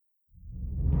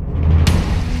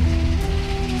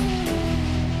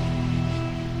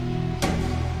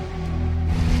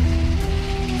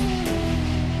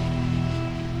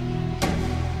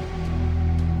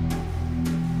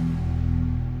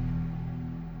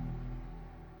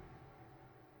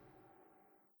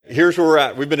here's where we're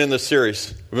at. We've been in this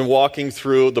series. We've been walking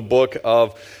through the book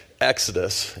of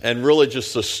Exodus, and really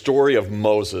just the story of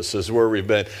Moses is where we've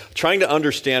been. Trying to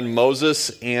understand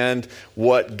Moses and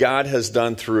what God has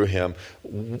done through him,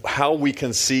 how we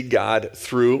can see God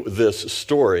through this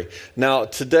story. Now,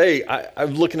 today,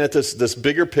 I'm looking at this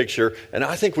bigger picture, and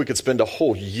I think we could spend a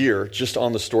whole year just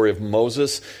on the story of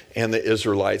Moses and the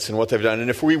Israelites and what they've done. And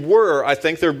if we were, I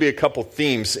think there'd be a couple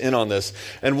themes in on this.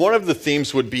 And one of the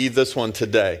themes would be this one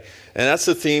today. And that's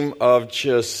the theme of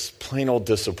just plain old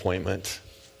disappointment.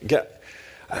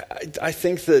 I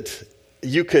think that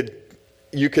you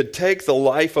could take the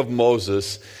life of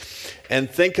Moses and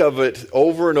think of it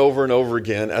over and over and over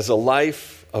again as a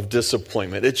life of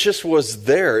disappointment. It just was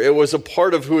there. It was a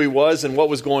part of who he was and what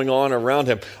was going on around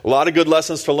him. A lot of good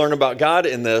lessons to learn about God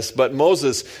in this, but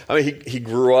Moses, he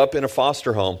grew up in a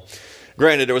foster home.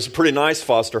 Granted, it was a pretty nice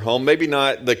foster home. Maybe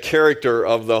not the character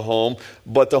of the home,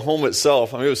 but the home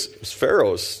itself. It was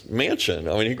Pharaoh's mansion.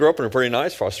 He grew up in a pretty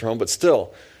nice foster home, but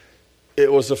still, it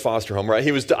was a foster home, right?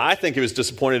 I think he was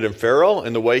disappointed in Pharaoh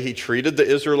and the way he treated the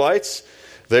Israelites.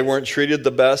 They weren't treated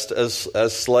the best as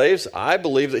slaves. I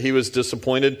believe that he was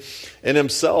disappointed in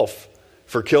himself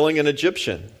for killing an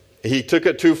Egyptian. He took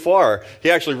it too far.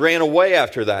 He actually ran away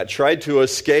after that, tried to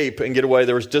escape and get away.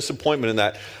 There was disappointment in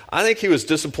that. I think he was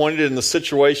disappointed in the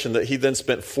situation that he then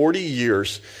spent 40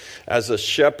 years as a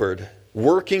shepherd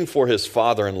working for his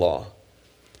father-in-law.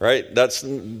 Right? That's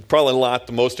probably not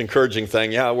the most encouraging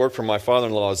thing. Yeah, I work for my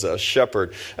father-in-law as a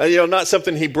shepherd. Not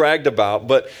something he bragged about,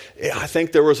 but I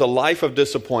think there was a life of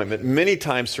disappointment many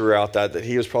times throughout that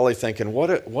he was probably thinking,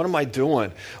 what am I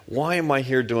doing? Why am I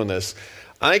here doing this?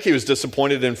 I think he was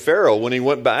disappointed in Pharaoh when he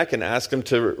went back and asked him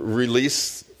to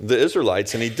release the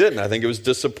Israelites, and he didn't. I think he was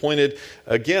disappointed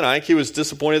again. I think he was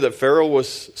disappointed that Pharaoh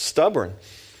was stubborn.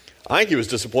 I think he was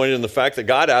disappointed in the fact that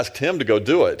God asked him to go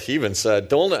do it. He even said,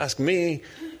 don't ask me.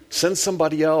 Send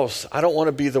somebody else. I don't want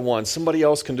to be the one. Somebody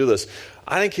else can do this.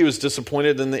 I think he was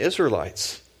disappointed in the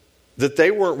Israelites, that they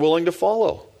weren't willing to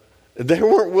follow. They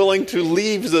weren't willing to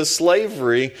leave the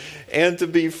slavery and to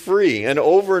be free. And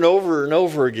over and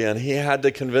over again, he had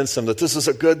to convince them that this is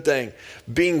a good thing.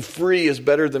 Being free is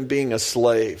better than being a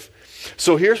slave.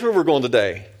 So here's where we're going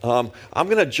today. I'm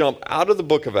going to jump out of the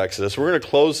book of Exodus. We're going to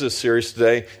close this series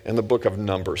today in the book of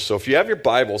Numbers. So if you have your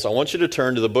Bibles, I want you to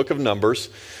turn to the book of Numbers.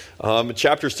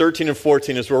 Chapters 13 and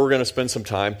 14 is where we're going to spend some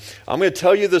time. I'm going to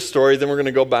tell you this story, then we're going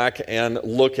to go back and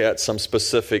look at some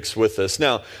specifics with this.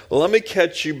 Now, let me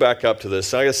catch you back up to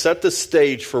this. I'm going to set the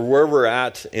stage for where we're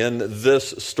at in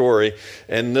this story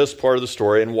and this part of the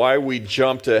story and why we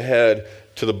jumped ahead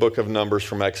to the book of Numbers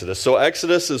from Exodus. So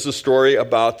Exodus is a story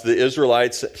about the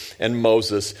Israelites and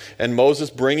Moses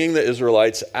bringing the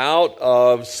Israelites out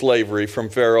of slavery from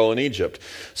Pharaoh in Egypt.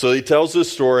 So he tells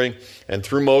this story, and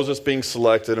through Moses being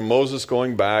selected and Moses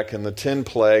going back and the 10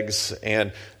 plagues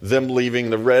and them leaving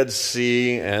the Red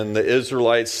Sea and the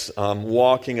Israelites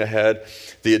walking ahead,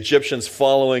 the Egyptians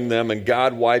following them and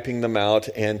God wiping them out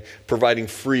and providing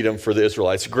freedom for the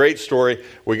Israelites. Great story.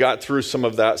 We got through some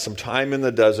of that, some time in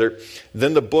the desert.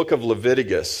 Then the book of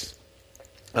Leviticus.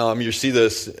 You see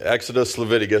this, Exodus,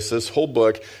 Leviticus. This whole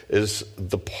book is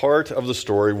the part of the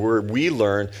story where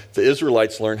the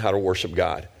Israelites learn how to worship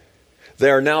God. They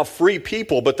are now free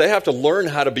people, but they have to learn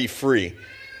how to be free.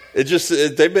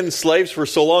 They've been slaves for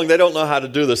so long, they don't know how to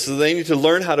do this. So they need to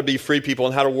learn how to be free people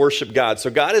and how to worship God.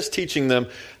 So God is teaching them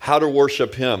how to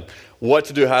worship Him, what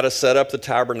to do, how to set up the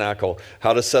tabernacle,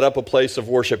 how to set up a place of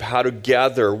worship, how to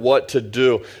gather, what to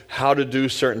do, how to do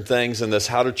certain things in this,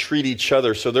 how to treat each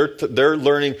other. So they're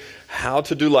learning how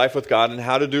to do life with God and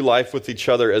how to do life with each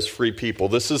other as free people.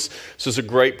 This is a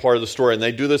great part of the story, and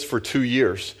they do this for 2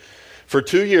 years. For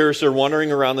 2 years, they're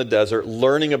wandering around the desert,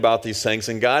 learning about these things,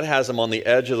 and God has them on the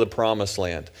edge of the promised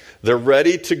land. They're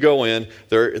ready to go in.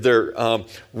 They're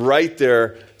right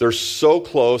there. They're so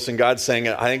close, and God's saying,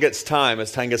 I think it's time.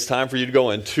 It's time for you to go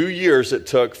in. 2 years it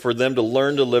took for them to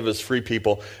learn to live as free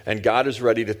people, and God is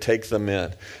ready to take them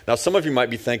in. Now, some of you might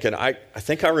be thinking, I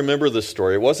think I remember this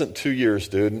story. It wasn't 2 years,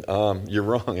 dude. You're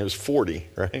wrong. It was 40,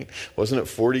 right? Wasn't it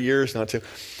 40 years, not 2?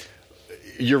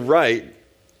 You're right.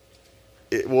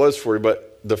 It was 40,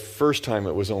 but the first time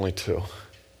it was only 2.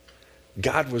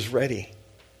 God was ready.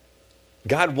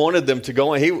 God wanted them to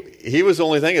go in. He was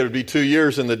only thinking it would be 2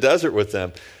 years in the desert with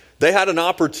them. They had an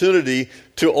opportunity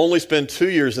to only spend 2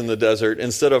 years in the desert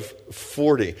instead of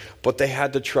 40, but they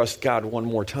had to trust God one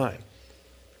more time.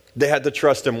 They had to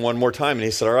trust Him one more time, and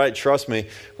He said, all right, trust me,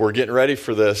 we're getting ready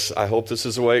for this. I hope this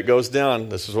is the way it goes down.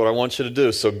 This is what I want you to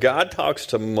do. So God talks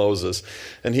to Moses,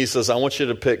 and He says, I want you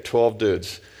to pick 12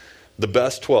 dudes. The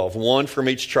best 12, one from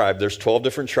each tribe. There's 12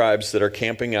 different tribes that are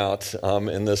camping out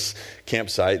in this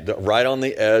campsite right on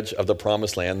the edge of the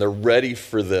promised land. They're ready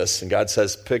for this. And God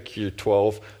says, pick your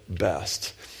 12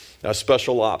 best. Now,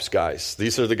 special ops guys.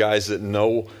 These are the guys that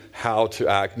know how to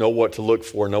act, know what to look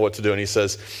for, know what to do. And he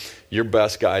says, your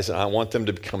best guys, and I want them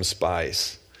to become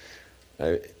spies.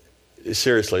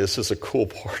 Seriously, this is a cool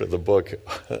part of the book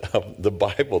of the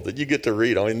Bible that you get to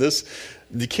read. I mean,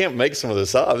 you can't make some of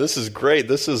this up. This is great.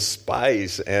 This is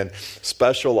spies and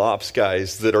special ops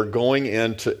guys that are going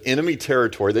into enemy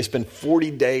territory. They spend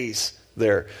 40 days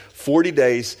there, 40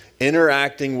 days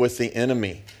interacting with the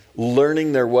enemy,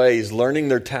 learning their ways, learning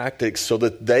their tactics so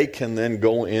that they can then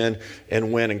go in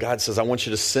and win. And God says, I want you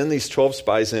to send these 12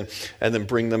 spies in and then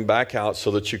bring them back out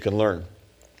so that you can learn.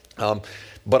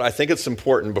 But I think it's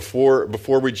important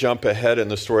before we jump ahead in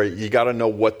the story, you got to know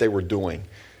what they were doing.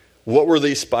 What were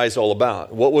these spies all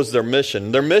about? What was their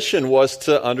mission? Their mission was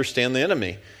to understand the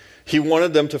enemy. He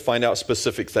wanted them to find out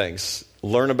specific things.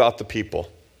 Learn about the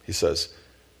people, he says.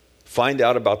 Find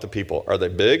out about the people. Are they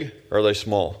big or are they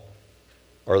small?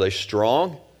 Are they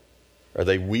strong? Are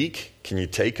they weak? Can you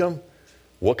take them?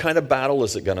 What kind of battle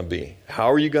is it going to be?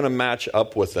 How are you going to match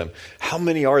up with them? How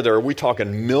many are there? Are we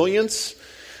talking millions?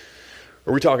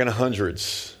 Are we talking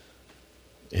hundreds?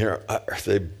 Are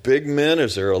they big men?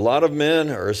 Is there a lot of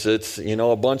men? Or is it,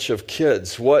 a bunch of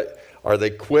kids? What are they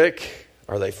quick?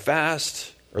 Are they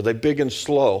fast? Are they big and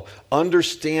slow?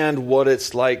 Understand what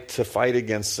it's like to fight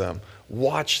against them.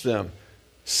 Watch them.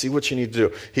 See what you need to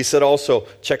do. He said also,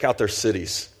 check out their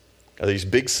cities. Are these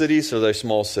big cities or are they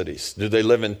small cities? Do they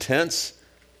live in tents?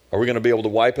 Are we going to be able to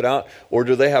wipe it out? Or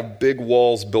do they have big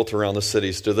walls built around the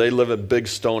cities? Do they live in big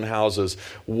stone houses?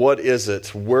 What is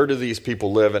it? Where do these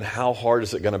people live? And how hard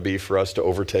is it going to be for us to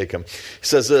overtake them? He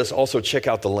says this, also check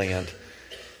out the land.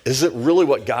 Is it really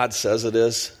what God says it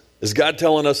is? Is God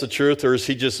telling us the truth, or is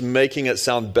he just making it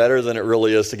sound better than it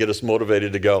really is to get us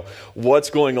motivated to go?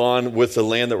 What's going on with the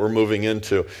land that we're moving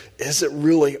into? Is it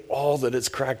really all that it's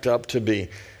cracked up to be?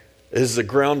 Is the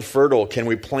ground fertile? Can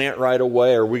we plant right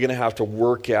away? Or are we going to have to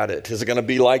work at it? Is it going to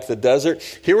be like the desert?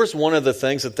 Here was one of the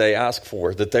things that they asked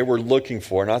for, that they were looking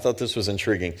for, and I thought this was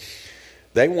intriguing.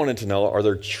 They wanted to know, are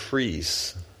there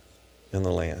trees in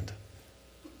the land?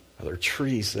 Are there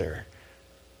trees there?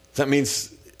 That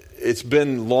means it's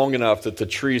been long enough that the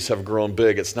trees have grown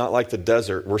big. It's not like the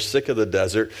desert. We're sick of the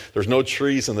desert. There's no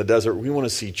trees in the desert. We want to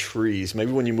see trees.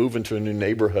 Maybe when you move into a new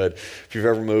neighborhood, if you've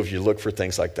ever moved, you look for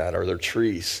things like that. Are there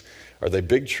trees? Are they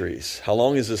big trees? How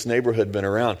long has this neighborhood been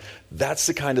around? That's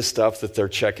the kind of stuff that they're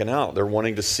checking out. They're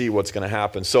wanting to see what's going to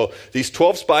happen. So these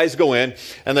 12 spies go in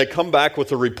and they come back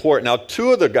with a report. Now,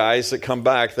 two of the guys that come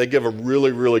back, they give a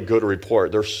really, really good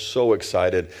report. They're so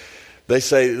excited. They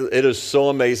say it is so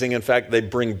amazing. In fact, they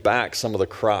bring back some of the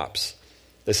crops.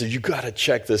 They said, you got to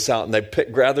check this out. And they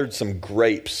gathered some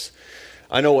grapes.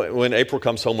 I know when April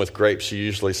comes home with grapes, she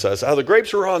usually says, the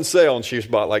grapes are on sale. And she's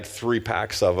bought like 3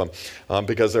 packs of them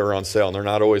because they were on sale. And they're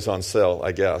not always on sale,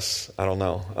 I guess. I don't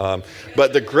know.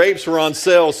 But the grapes were on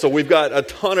sale, so we've got a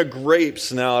ton of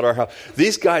grapes now at our house.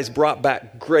 These guys brought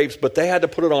back grapes, but they had to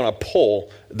put it on a pole.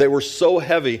 They were so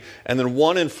heavy. And then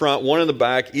one in front, one in the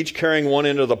back, each carrying one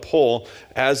end of the pole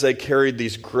as they carried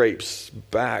these grapes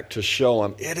back to show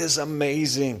them. It is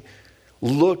amazing.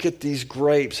 Look at these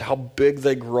grapes, how big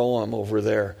they grow them over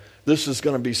there. This is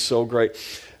going to be so great.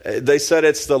 They said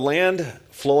it's the land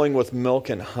flowing with milk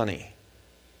and honey.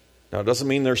 Now, it doesn't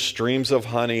mean there's streams of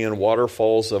honey and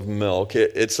waterfalls of milk.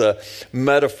 It's a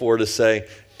metaphor to say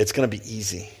it's going to be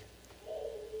easy.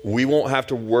 We won't have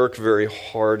to work very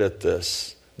hard at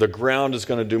this. The ground is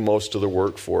going to do most of the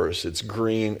work for us. It's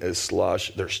green, it's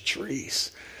lush. There's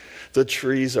trees. The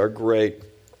trees are great.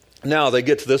 Now they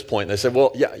get to this point and they say,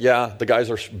 well, yeah, the guys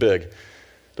are big.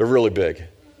 They're really big.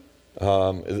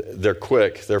 They're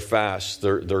quick. They're fast.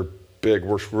 They're big.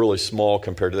 We're really small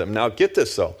compared to them. Now get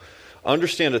this though.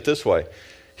 Understand it this way.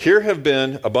 Here have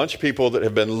been a bunch of people that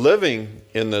have been living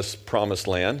in this promised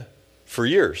land for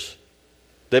years.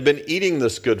 They've been eating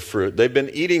this good fruit. They've been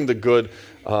eating the good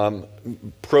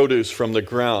produce from the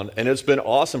ground, and it's been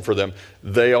awesome for them.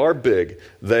 They are big.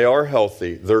 They are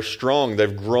healthy. They're strong.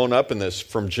 They've grown up in this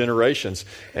from generations.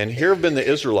 And here have been the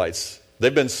Israelites.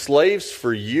 They've been slaves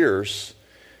for years,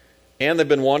 and they've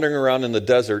been wandering around in the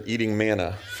desert eating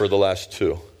manna for the last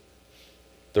 2.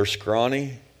 They're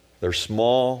scrawny. They're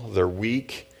small. They're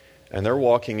weak. And they're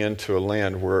walking into a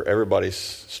land where everybody's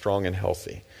strong and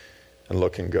healthy and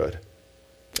looking good.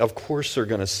 Of course they're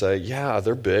going to say, yeah,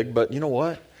 they're big, but you know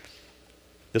what?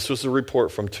 This was a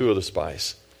report from 2 of the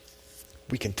spies.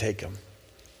 We can take them.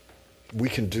 We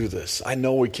can do this. I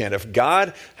know we can. If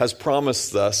God has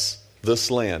promised us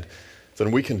this land,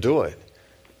 then we can do it.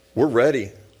 We're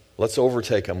ready. Let's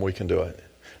overtake them. We can do it.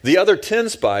 The other 10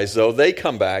 spies, though, they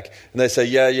come back and they say,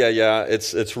 yeah,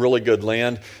 it's really good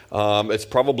land. It's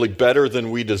probably better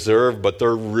than we deserve, but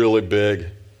they're really big.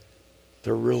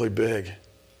 They're really big.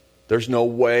 There's no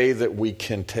way that we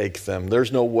can take them.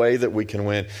 There's no way that we can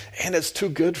win. And it's too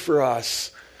good for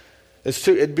us.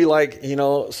 It'd be like,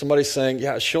 somebody saying,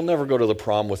 yeah, she'll never go to the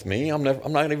prom with me. I'm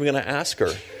not even going to ask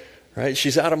her. Right?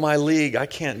 She's out of my league. I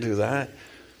can't do that.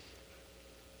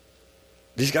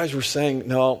 These guys were saying,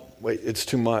 no, wait, it's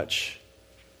too much.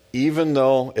 Even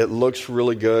though it looks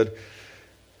really good,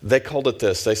 they called it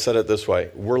this. They said it this way.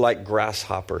 We're like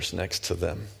grasshoppers next to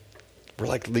them. We're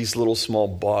like these little small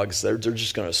bugs. They're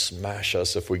just going to smash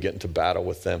us if we get into battle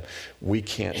with them. We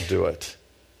can't do it.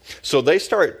 So they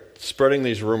start spreading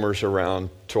these rumors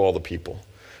around to all the people.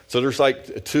 So there's like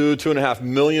 2.5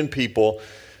 million people,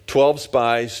 12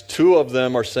 spies. 2 of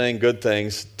them are saying good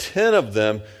things. 10 of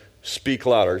them speak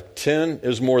louder. 10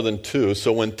 is more than 2.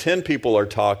 So when 10 people are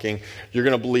talking, you're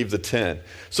going to believe the 10.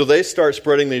 So they start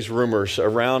spreading these rumors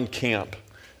around camp.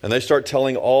 And they start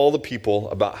telling all the people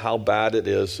about how bad it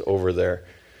is over there.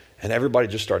 And everybody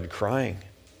just started crying.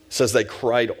 It says they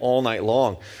cried all night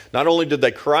long. Not only did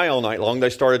they cry all night long, they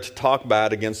started to talk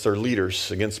bad against their leaders,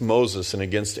 against Moses and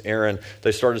against Aaron.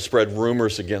 They started to spread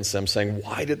rumors against them, saying,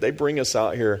 why did they bring us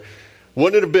out here?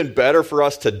 Wouldn't it have been better for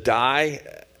us to die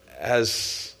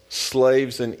as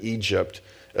slaves in Egypt?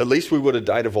 At least we would have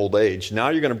died of old age. Now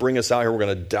you're going to bring us out here. We're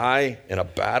going to die in a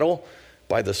battle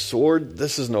by the sword.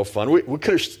 This is no fun. We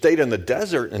could have stayed in the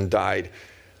desert and died.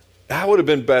 That would have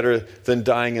been better than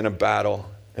dying in a battle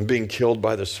and being killed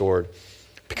by the sword.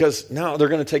 Because now they're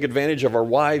going to take advantage of our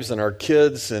wives and our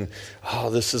kids, and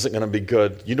this isn't going to be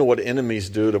good. You know what enemies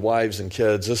do to wives and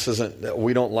kids.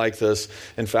 We don't like this.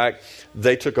 In fact,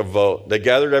 they took a vote. They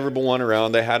gathered everyone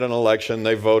around. They had an election.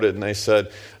 They voted, and they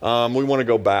said, we want to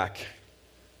go back.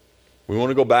 We want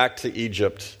to go back to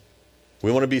Egypt.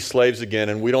 We want to be slaves again,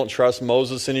 and we don't trust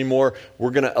Moses anymore.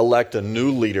 We're going to elect a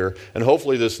new leader, and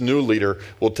hopefully this new leader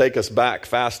will take us back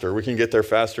faster. We can get there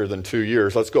faster than 2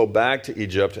 years. Let's go back to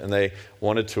Egypt, and they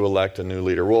wanted to elect a new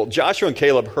leader. Well, Joshua and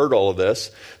Caleb heard all of this,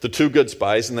 the 2 good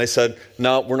spies, and they said,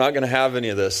 no, we're not going to have any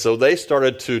of this. So they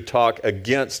started to talk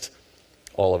against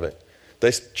all of it.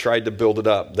 They tried to build it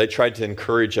up. They tried to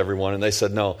encourage everyone, and they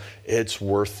said, no, it's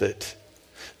worth it.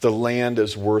 The land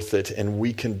is worth it, and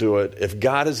we can do it. If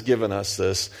God has given us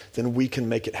this, then we can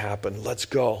make it happen. Let's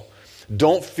go.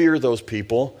 Don't fear those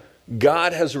people.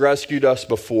 God has rescued us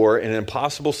before in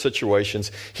impossible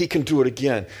situations. He can do it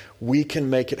again. We can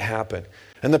make it happen.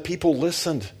 And the people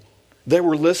listened. They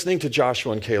were listening to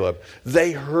Joshua and Caleb.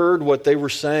 They heard what they were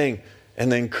saying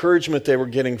and the encouragement they were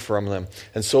getting from them.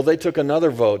 And so they took another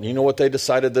vote. And you know what they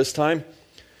decided this time?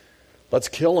 Let's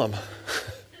kill them.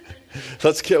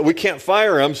 We can't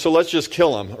fire them, so let's just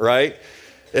kill them, right?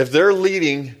 If they're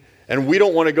leading and we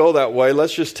don't want to go that way,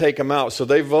 let's just take them out. So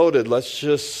they voted, let's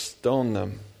just stone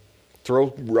them.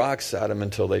 Throw rocks at them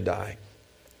until they die.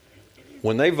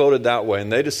 When they voted that way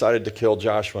and they decided to kill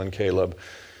Joshua and Caleb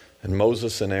and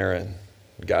Moses and Aaron,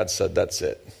 God said, that's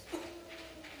it.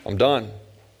 I'm done.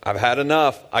 I've had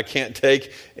enough. I can't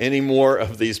take any more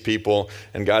of these people.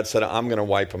 And God said, I'm going to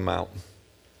wipe them out.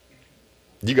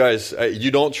 You guys, you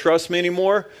don't trust me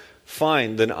anymore?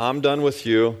 Fine, then I'm done with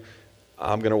you.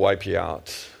 I'm going to wipe you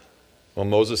out. Well,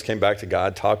 Moses came back to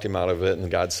God, talked him out of it, and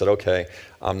God said, okay,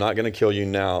 I'm not going to kill you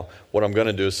now. What I'm going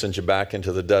to do is send you back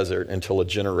into the desert until a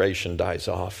generation dies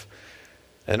off.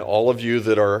 And all of you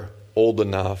that are old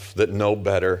enough, that know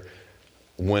better,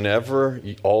 whenever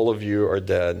all of you are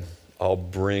dead, I'll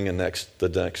bring the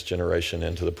next generation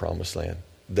into the promised land.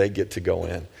 They get to go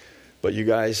in. But you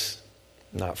guys,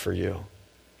 not for you.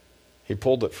 He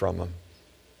pulled it from them.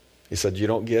 He said, you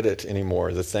don't get it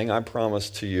anymore. The thing I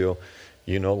promised to you,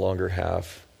 you no longer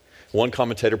have. One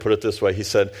commentator put it this way. He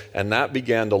said, and that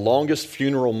began the longest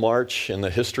funeral march in the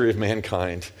history of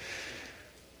mankind,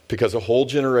 because a whole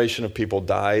generation of people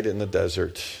died in the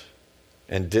desert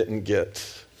and didn't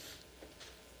get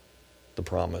the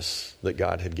promise that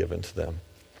God had given to them.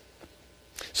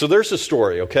 So there's a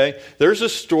story, okay? There's a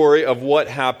story of what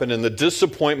happened and the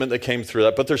disappointment that came through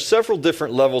that. But there's several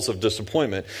different levels of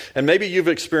disappointment. And maybe you've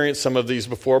experienced some of these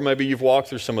before. Maybe you've walked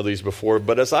through some of these before.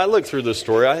 But as I look through this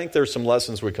story, I think there's some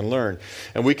lessons we can learn.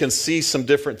 And we can see some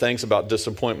different things about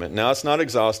disappointment. Now, it's not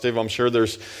exhaustive. I'm sure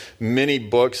there's many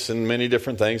books and many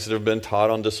different things that have been taught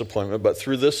on disappointment. But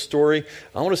through this story,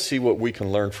 I want to see what we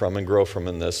can learn from and grow from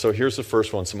in this. So here's the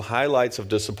first one. Some highlights of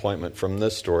disappointment from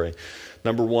this story.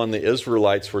 Number one, the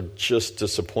Israelites were just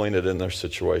disappointed in their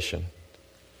situation.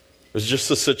 It was just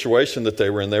the situation that they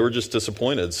were in. They were just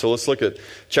disappointed. So let's look at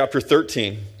chapter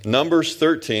 13, Numbers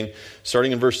 13,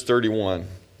 starting in verse 31.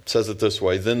 It says it this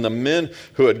way. Then the men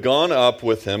who had gone up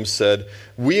with him said,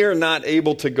 "We are not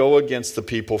able to go against the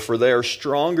people, for they are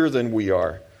stronger than we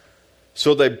are."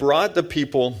 So they brought the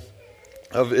people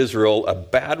of Israel a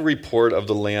bad report of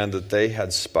the land that they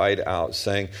had spied out,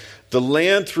 saying, "The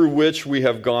land through which we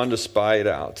have gone to spy it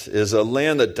out is a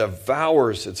land that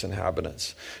devours its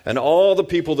inhabitants, and all the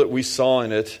people that we saw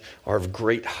in it are of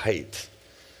great height."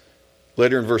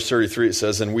 Later in verse 33 it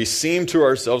says, "And we seem to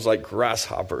ourselves like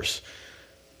grasshoppers."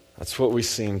 That's what we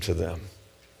seem to them.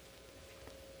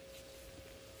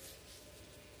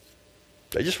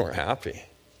 They just weren't happy.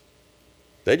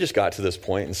 They just got to this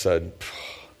point and said,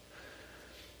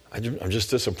 I'm just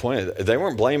disappointed. They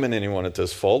weren't blaming anyone at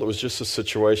this fault. It was just a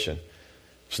situation.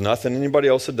 It's nothing anybody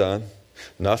else had done,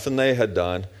 nothing they had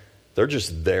done. They're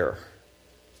just there.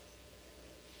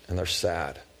 And they're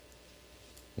sad. And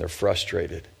they're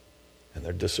frustrated. And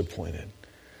they're disappointed.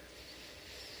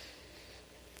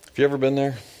 Have you ever been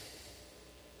there?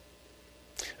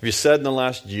 Have you said in the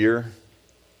last year,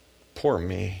 "Poor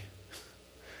me"?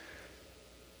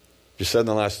 Have you said in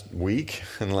the last week,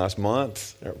 in the last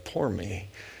month, "Poor me"?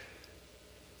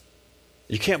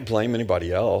 You can't blame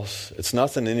anybody else. It's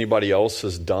nothing anybody else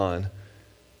has done.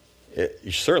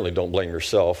 You certainly don't blame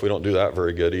yourself. We don't do that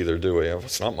very good either, do we?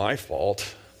 It's not my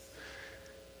fault.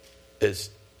 It's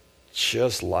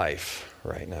just life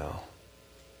right now.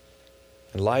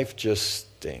 And life just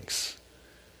stinks.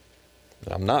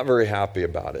 And I'm not very happy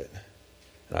about it.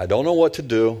 And I don't know what to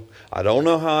do. I don't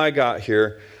know how I got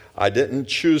here. I didn't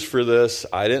choose for this.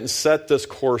 I didn't set this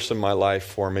course in my life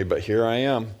for me, but here I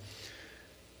am.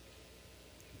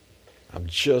 I'm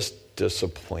just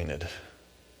disappointed. Have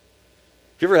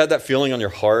you ever had that feeling on your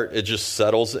heart? It just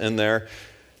settles in there,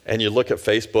 and you look at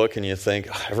Facebook and you think,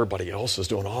 everybody else is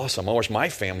doing awesome. I wish my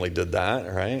family did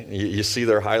that, right? You see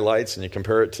their highlights and you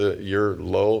compare it to your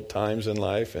low times in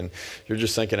life, and you're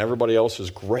just thinking everybody else is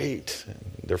great.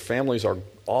 Their families are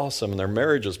awesome, and their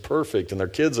marriage is perfect, and their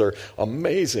kids are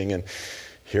amazing, and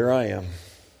here I am.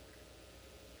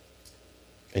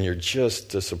 And you're just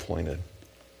disappointed.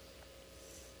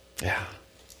 Yeah.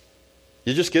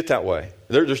 You just get that way.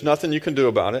 There's nothing you can do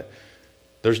about it.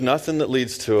 There's nothing that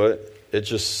leads to it. It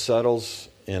just settles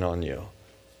in on you.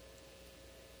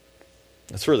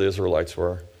 That's where the Israelites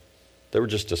were. They were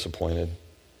just disappointed.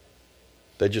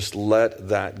 They just let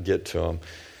that get to them.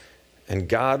 And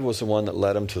God was the one that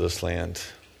led them to this land.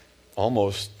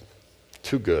 Almost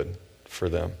too good for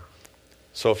them.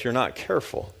 So if you're not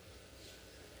careful,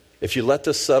 if you let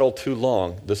this settle too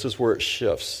long, this is where it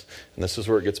shifts. And this is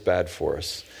where it gets bad for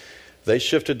us. They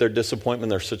shifted their disappointment in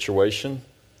their situation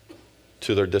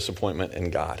to their disappointment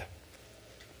in God.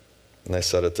 And they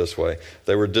said it this way.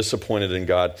 They were disappointed in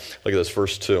God. Look at this,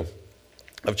 verse 2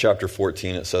 of chapter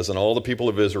 14. It says, "And all the people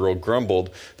of Israel grumbled."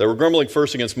 They were grumbling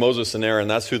first against Moses and Aaron.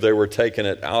 That's who they were taking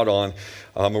it out on.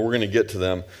 And we're going to get to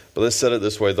them. But they said it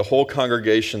this way. The whole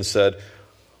congregation said,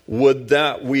 "Would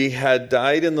that we had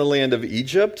died in the land of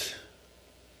Egypt,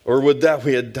 or would that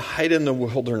we had died in the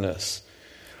wilderness?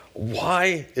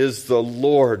 Why is the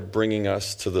Lord bringing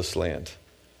us to this land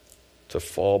to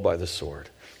fall by the sword?"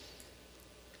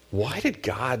 Why did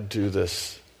God do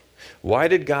this? Why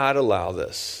did God allow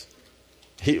this?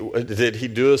 Did he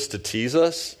do this to tease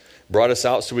us? Brought us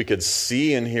out so we could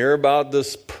see and hear about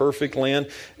this perfect land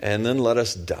and then let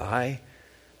us die?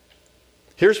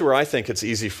 Here's where I think it's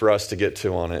easy for us to get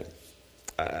to on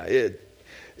it.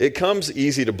 It comes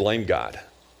easy to blame God.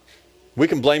 We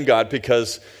can blame God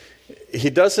because he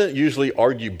doesn't usually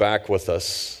argue back with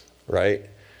us, right?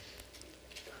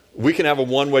 We can have a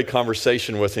one-way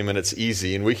conversation with him and it's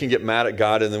easy, and we can get mad at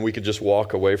God and then we can just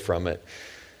walk away from it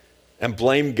and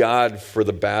blame God for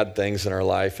the bad things in our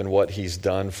life and what he's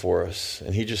done for us.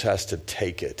 And he just has to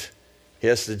take it. He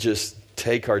has to just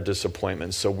take our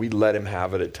disappointment, so we let him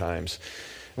have it at times.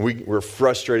 We're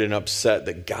frustrated and upset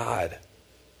that God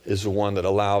is the one that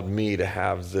allowed me to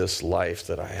have this life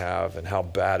that I have and how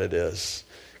bad it is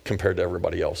compared to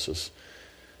everybody else's.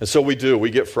 And so we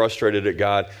get frustrated at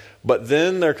God. But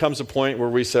then there comes a point where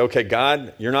we say, okay,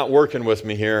 God, you're not working with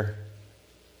me here.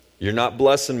 You're not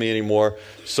blessing me anymore.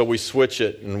 So we switch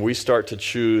it and we start to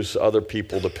choose other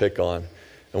people to pick on.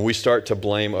 And we start to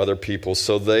blame other people.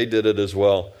 So they did it as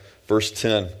well. Verse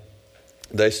 10,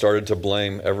 they started to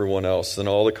blame everyone else. And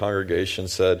all the congregation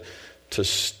said to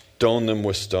stone them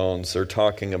with stones. They're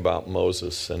talking about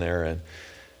Moses and Aaron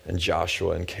and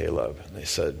Joshua and Caleb. And they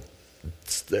said,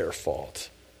 it's their fault.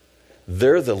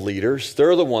 They're the leaders.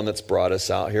 They're the one that's brought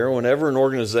us out here. Whenever an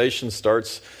organization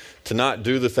starts to not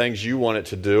do the things you want it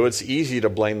to do, it's easy to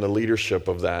blame the leadership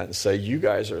of that and say, you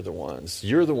guys are the ones.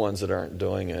 You're the ones that aren't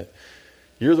doing it.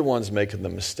 You're the ones making the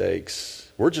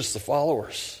mistakes. We're just the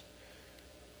followers.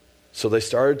 So they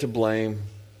started to blame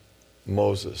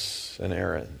Moses and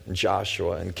Aaron and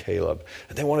Joshua and Caleb,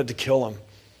 and they wanted to kill them.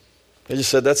 They just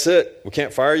said, that's it. We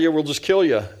can't fire you. We'll just kill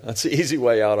you. That's the easy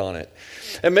way out on it.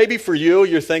 And maybe for you,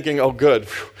 you're thinking, oh, good.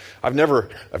 I've never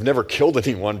killed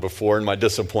anyone before in my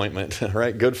disappointment.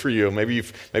 Right? Good for you. Maybe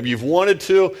you've wanted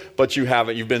to, but you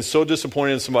haven't. You've been so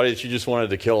disappointed in somebody that you just wanted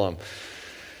to kill them,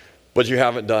 but you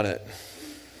haven't done it.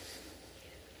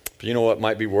 But you know what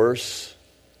might be worse?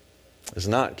 Is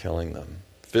not killing them,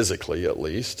 physically at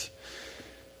least.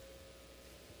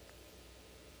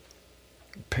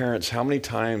 Parents, how many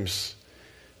times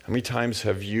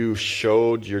have you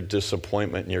showed your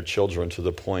disappointment in your children to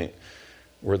the point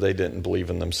where they didn't believe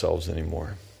in themselves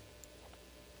anymore?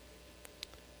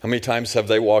 How many times have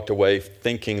they walked away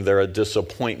thinking they're a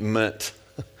disappointment?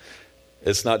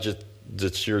 It's not just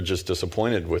that you're just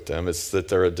disappointed with them, it's that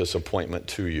they're a disappointment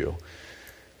to you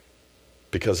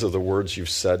because of the words you've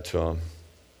said to them.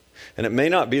 And it may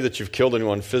not be that you've killed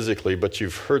anyone physically, but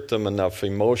you've hurt them enough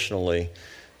emotionally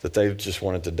that they just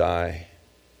wanted to die.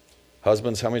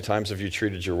 Husbands, how many times have you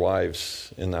treated your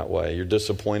wives in that way? You're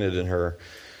disappointed in her.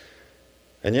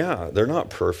 And yeah, they're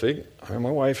not perfect. I mean, my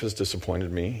wife has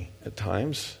disappointed me at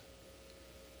times.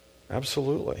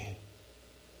 Absolutely.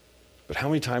 But how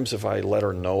many times have I let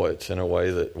her know it in a way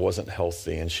that wasn't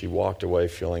healthy and she walked away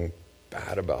feeling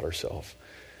bad about herself?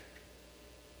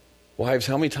 Wives,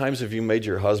 how many times have you made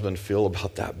your husband feel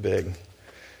about that big?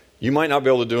 You might not be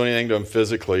able to do anything to him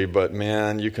physically, but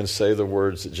man, you can say the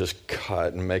words that just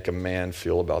cut and make a man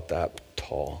feel about that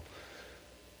tall.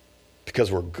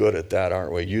 Because we're good at that,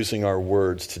 aren't we? Using our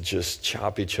words to just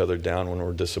chop each other down when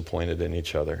we're disappointed in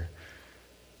each other.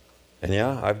 And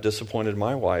yeah, I've disappointed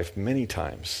my wife many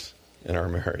times in our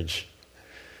marriage.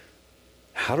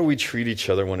 How do we treat each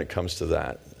other when it comes to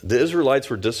that? The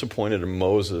Israelites were disappointed in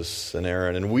Moses and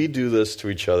Aaron, and we do this to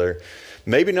each other.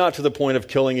 Maybe not to the point of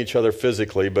killing each other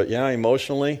physically, but yeah,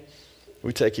 emotionally,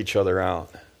 we take each other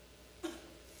out.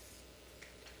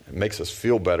 It makes us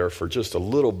feel better for just a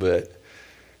little bit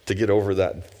to get over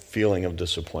that feeling of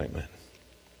disappointment.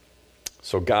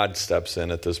 So God steps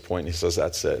in at this point and he says,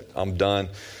 that's it. I'm done.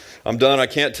 I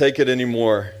can't take it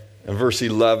anymore. In verse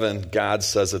 11, God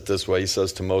says it this way. He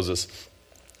says to Moses,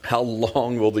 how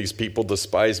long will these people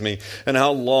despise me? And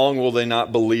how long will they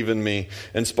not believe in me?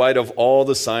 In spite of all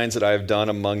the signs that I have done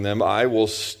among them, I will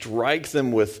strike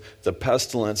them with the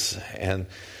pestilence and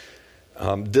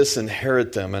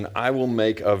disinherit them. And I will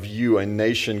make of you a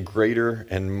nation greater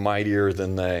and mightier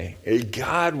than they.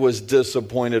 God was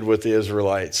disappointed with the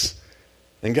Israelites.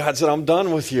 And God said, I'm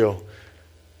done with you.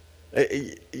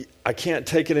 I can't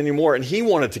take it anymore. And he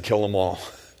wanted to kill them all.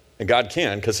 And God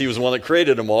can, because he was the one that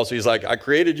created them all. So he's like, I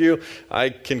created you, I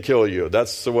can kill you.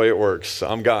 That's the way it works.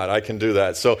 I'm God, I can do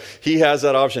that. So he has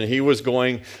that option. He was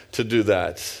going to do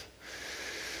that.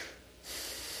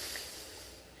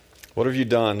 What have you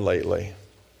done lately?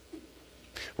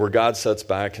 Where God sits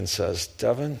back and says,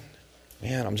 Devin,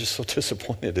 man, I'm just so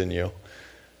disappointed in you.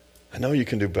 I know you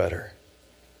can do better.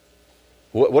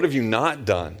 What have you not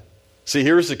done? See,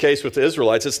 here's the case with the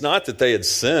Israelites. It's not that they had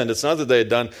sinned. It's not that they had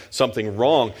done something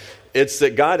wrong. It's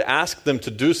that God asked them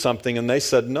to do something and they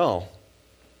said no.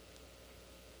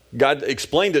 God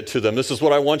explained it to them. This is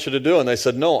what I want you to do. And they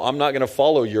said, no, I'm not going to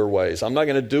follow your ways. I'm not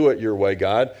going to do it your way,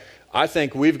 God. I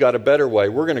think we've got a better way.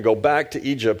 We're going to go back to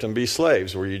Egypt and be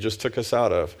slaves where you just took us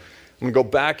out of. I'm going to go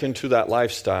back into that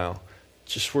lifestyle,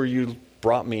 just where you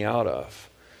brought me out of.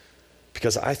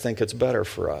 Because I think it's better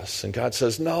for us. And God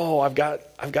says, no, I've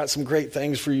got some great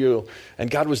things for you.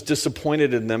 And God was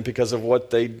disappointed in them because of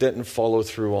what they didn't follow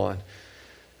through on.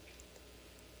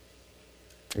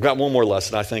 I've got one more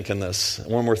lesson, I think, in this.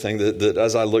 One more thing that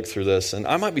as I look through this, and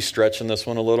I might be stretching this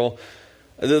one a little.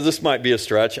 This might be a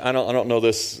stretch. I don't know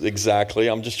this exactly.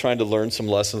 I'm just trying to learn some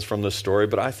lessons from this story.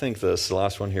 But I think the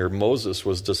last one here, Moses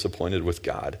was disappointed with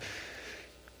God.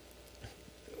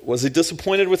 Was he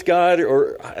disappointed with God?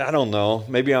 Or I don't know.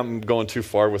 Maybe I'm going too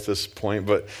far with this point,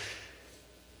 but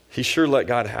he sure let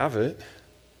God have it.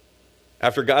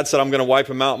 After God said, I'm going to wipe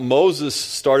him out, Moses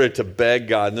started to beg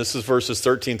God. And this is verses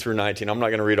 13 through 19. I'm not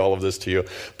going to read all of this to you.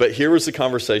 But here was the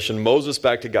conversation. Moses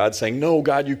back to God saying, no,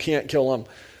 God, you can't kill him.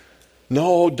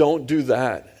 No, don't do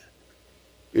that.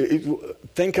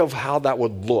 Think of how that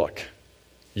would look.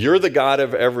 You're the God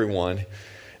of everyone.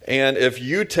 And if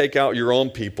you take out your own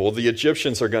people, the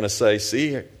Egyptians are going to say,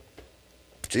 see,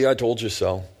 I told you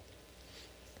so.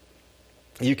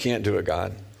 You can't do it,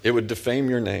 God. It would defame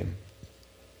your name.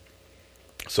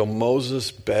 So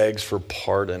Moses begs for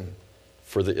pardon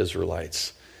for the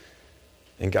Israelites.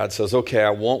 And God says, okay,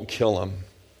 I won't kill him.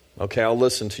 Okay, I'll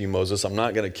listen to you, Moses. I'm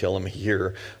not going to kill him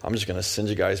here. I'm just going to send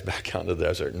you guys back out into the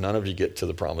desert. None of you get to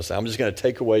the promised land. I'm just going to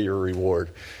take away your reward.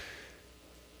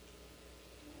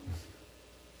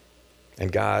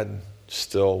 And God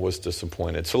still was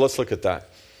disappointed. So let's look at that.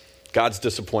 God's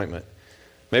disappointment.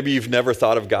 Maybe you've never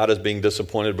thought of God as being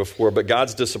disappointed before, but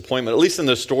God's disappointment, at least in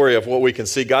this story of what we can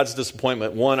see, God's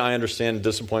disappointment, one, I understand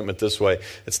disappointment this way.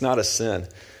 It's not a sin.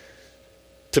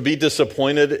 To be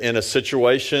disappointed in a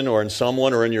situation or in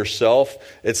someone or in yourself,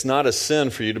 it's not a sin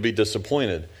for you to be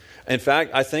disappointed. In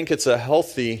fact, I think it's a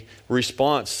healthy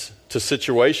response to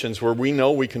situations where we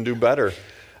know we can do better.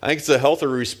 I think it's a healthy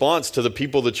response to the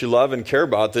people that you love and care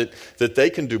about that they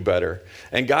can do better.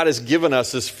 And God has given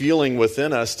us this feeling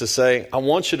within us to say, I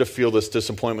want you to feel this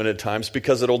disappointment at times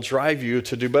because it'll drive you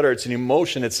to do better. It's an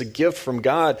emotion. It's a gift from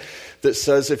God that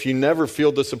says if you never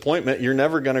feel disappointment, you're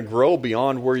never going to grow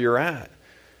beyond where you're at.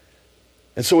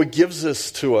 And so it gives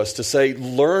this to us to say,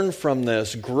 learn from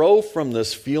this, grow from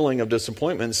this feeling of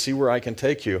disappointment and see where I can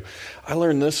take you. I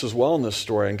learned this as well in this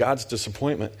story, and God's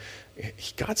disappointment.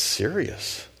 God's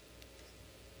serious.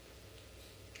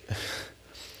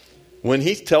 When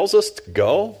he tells us to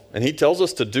go and he tells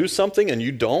us to do something and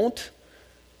you don't,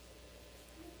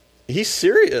 he's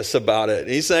serious about it.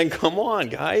 He's saying, come on,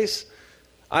 guys.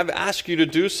 I've asked you to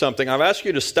do something. I've asked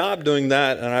you to stop doing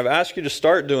that, and I've asked you to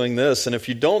start doing this. And if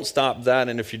you don't stop that,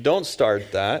 and if you don't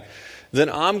start that, then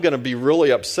I'm going to be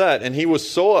really upset. And he was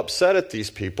so upset at these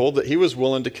people that he was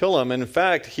willing to kill them. And in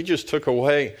fact, he just took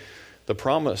away the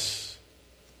promise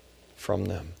from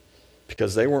them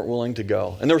because they weren't willing to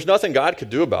go. And there was nothing God could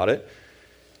do about it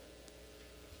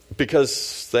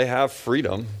because they have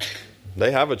freedom.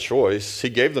 They have a choice. He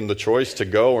gave them the choice to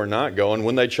go or not go. And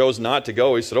when they chose not to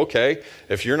go, he said, okay,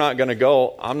 if you're not going to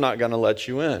go, I'm not going to let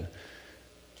you in.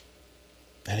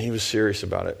 And he was serious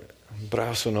about it. But I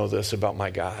also know this about my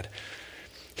God.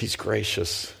 He's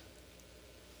gracious.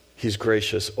 He's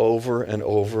gracious over and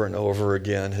over and over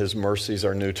again. His mercies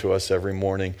are new to us every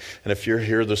morning. And if you're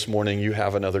here this morning, you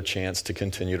have another chance to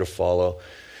continue to follow.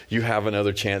 You have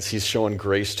another chance. He's showing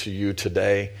grace to you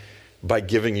today by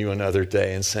giving you another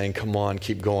day and saying, come on,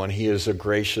 keep going. He is a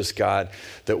gracious God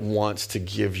that wants to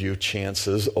give you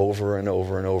chances over and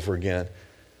over and over again.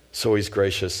 So he's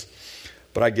gracious.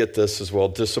 But I get this as well.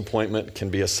 Disappointment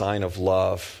can be a sign of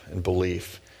love and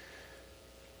belief.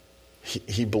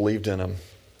 He believed in them.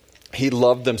 He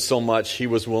loved them so much, he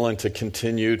was willing to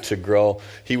continue to grow.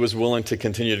 He was willing to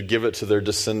continue to give it to their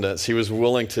descendants. He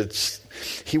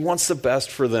wants the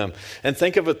best for them. And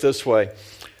think of it this way.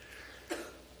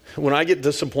 When I get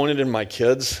disappointed in my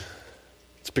kids,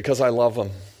 it's because I love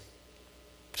them.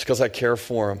 It's because I care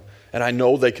for them. And I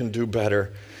know they can do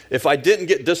better. If I didn't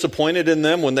get disappointed in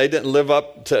them when they didn't live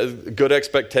up to good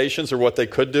expectations or what they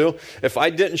could do, if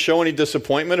I didn't show any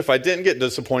disappointment, if I didn't get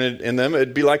disappointed in them,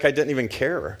 it'd be like I didn't even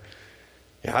care.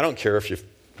 Yeah, I don't care if you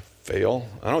fail.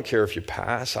 I don't care if you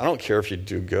pass. I don't care if you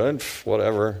do good,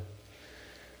 whatever.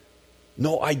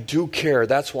 No, I do care.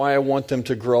 That's why I want them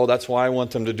to grow. That's why I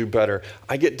want them to do better.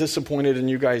 I get disappointed in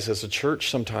you guys as a church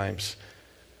sometimes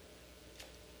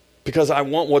because I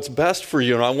want what's best for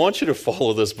you, and I want you to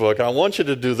follow this book, and I want you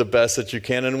to do the best that you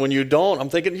can. And when you don't, I'm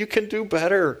thinking, you can do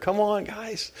better. Come on,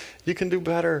 guys. You can do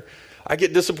better. I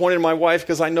get disappointed in my wife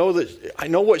because I know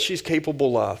what she's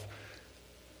capable of.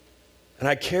 And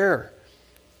I care.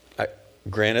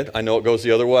 Granted, I know it goes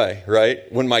the other way, right?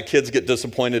 When my kids get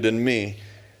disappointed in me,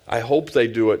 I hope they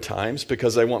do at times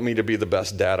because they want me to be the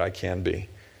best dad I can be.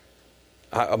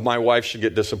 My wife should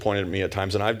get disappointed in me at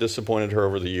times, and I've disappointed her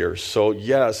over the years. So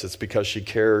yes, it's because she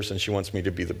cares and she wants me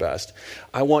to be the best.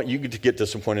 I want you to get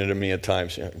disappointed in me at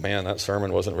times. Man, that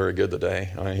sermon wasn't very good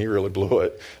today. I mean, he really blew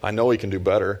it. I know he can do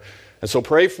better. And so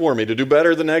pray for me to do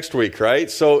better the next week,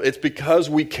 right? So it's because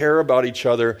we care about each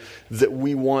other that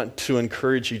we want to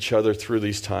encourage each other through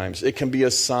these times. It can be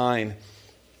a sign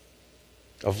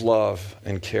of love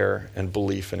and care and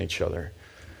belief in each other.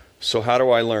 So how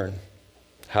do I learn?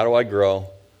 How do I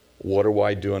grow? What do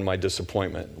I do in my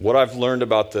disappointment? What I've learned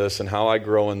about this and how I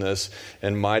grow in this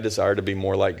and my desire to be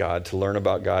more like God, to learn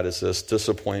about God, is this: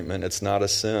 disappointment. It's not a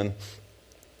sin.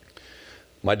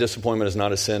 My disappointment is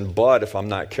not a sin, but if I'm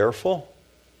not careful,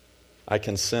 I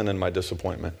can sin in my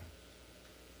disappointment.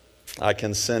 I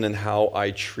can sin in how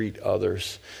I treat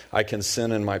others. I can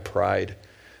sin in my pride.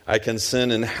 I can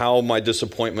sin in how my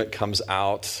disappointment comes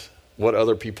out, what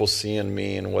other people see in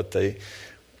me and what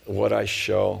I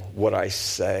show, what I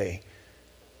say.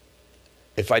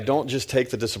 If I don't just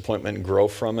take the disappointment and grow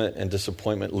from it, and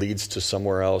disappointment leads to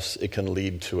somewhere else, it can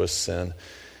lead to a sin.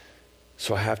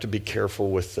 So I have to be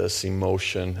careful with this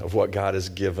emotion of what God has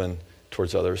given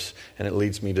towards others. And it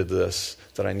leads me to this,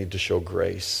 that I need to show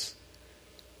grace.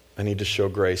 I need to show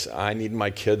grace. I need my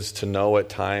kids to know at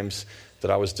times that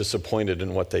I was disappointed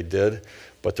in what they did,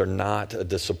 but they're not a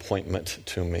disappointment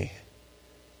to me.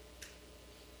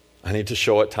 I need to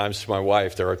show at times to my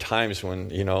wife, there are times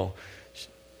when,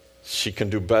 she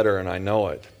can do better and I know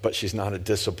it, but she's not a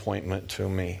disappointment to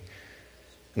me.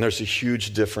 And there's a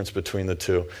huge difference between the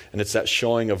two. And it's that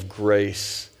showing of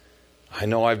grace. I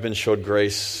know I've been showed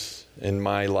grace in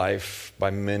my life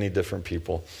by many different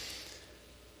people.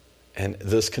 And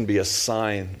this can be a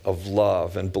sign of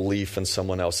love and belief in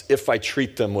someone else if I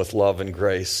treat them with love and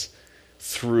grace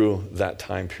through that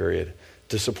time period.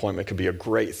 Disappointment can be a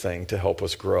great thing to help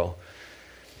us grow.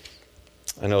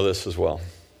 I know this as well.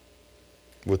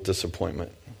 With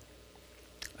disappointment,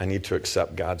 I need to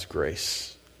accept God's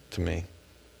grace to me.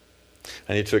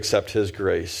 I need to accept His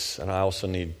grace, and I also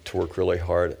need to work really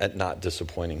hard at not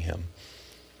disappointing Him.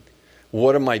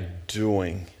 What am I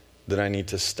doing that I need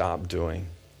to stop doing?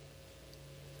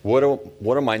 What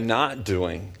am I not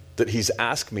doing that He's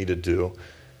asked me to do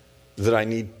that I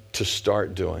need to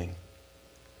start doing?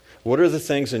 What are the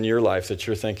things in your life that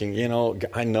you're thinking,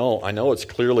 I know it's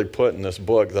clearly put in this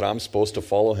book that I'm supposed to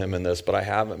follow Him in this, but I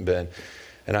haven't been,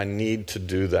 and I need to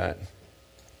do that.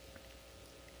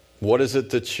 What is it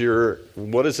that you're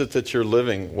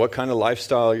living? What kind of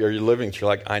lifestyle are you living? You're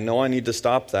like, I know I need to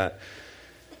stop that.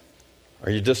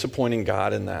 Are you disappointing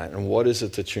God in that? And what is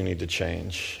it that you need to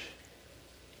change?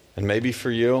 And maybe for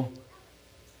you,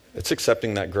 it's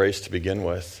accepting that grace to begin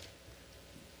with.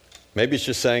 Maybe it's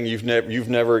just saying you've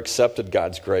never accepted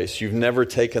God's grace. You've never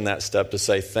taken that step to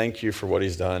say thank you for what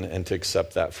He's done and to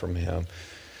accept that from Him.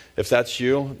 If that's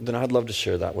you, then I'd love to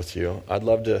share that with you. I'd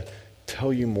love to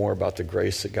tell you more about the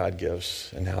grace that God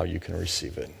gives and how you can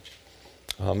receive it.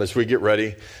 As we get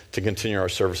ready to continue our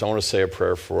service, I want to say a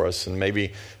prayer for us. And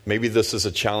maybe this is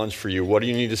a challenge for you. What do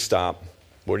you need to stop?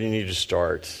 What do you need to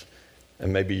start?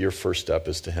 And maybe your first step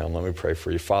is to Him. Let me pray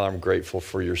for you. Father, I'm grateful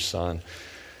for your Son,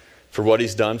 for what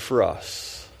He's done for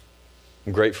us.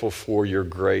 I'm grateful for your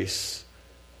grace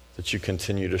that you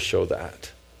continue to show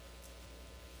that.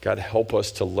 God, help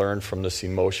us to learn from this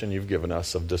emotion you've given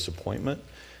us of disappointment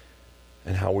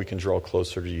and how we can draw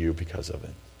closer to you because of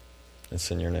it.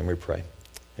 It's in your name we pray.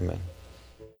 Amen.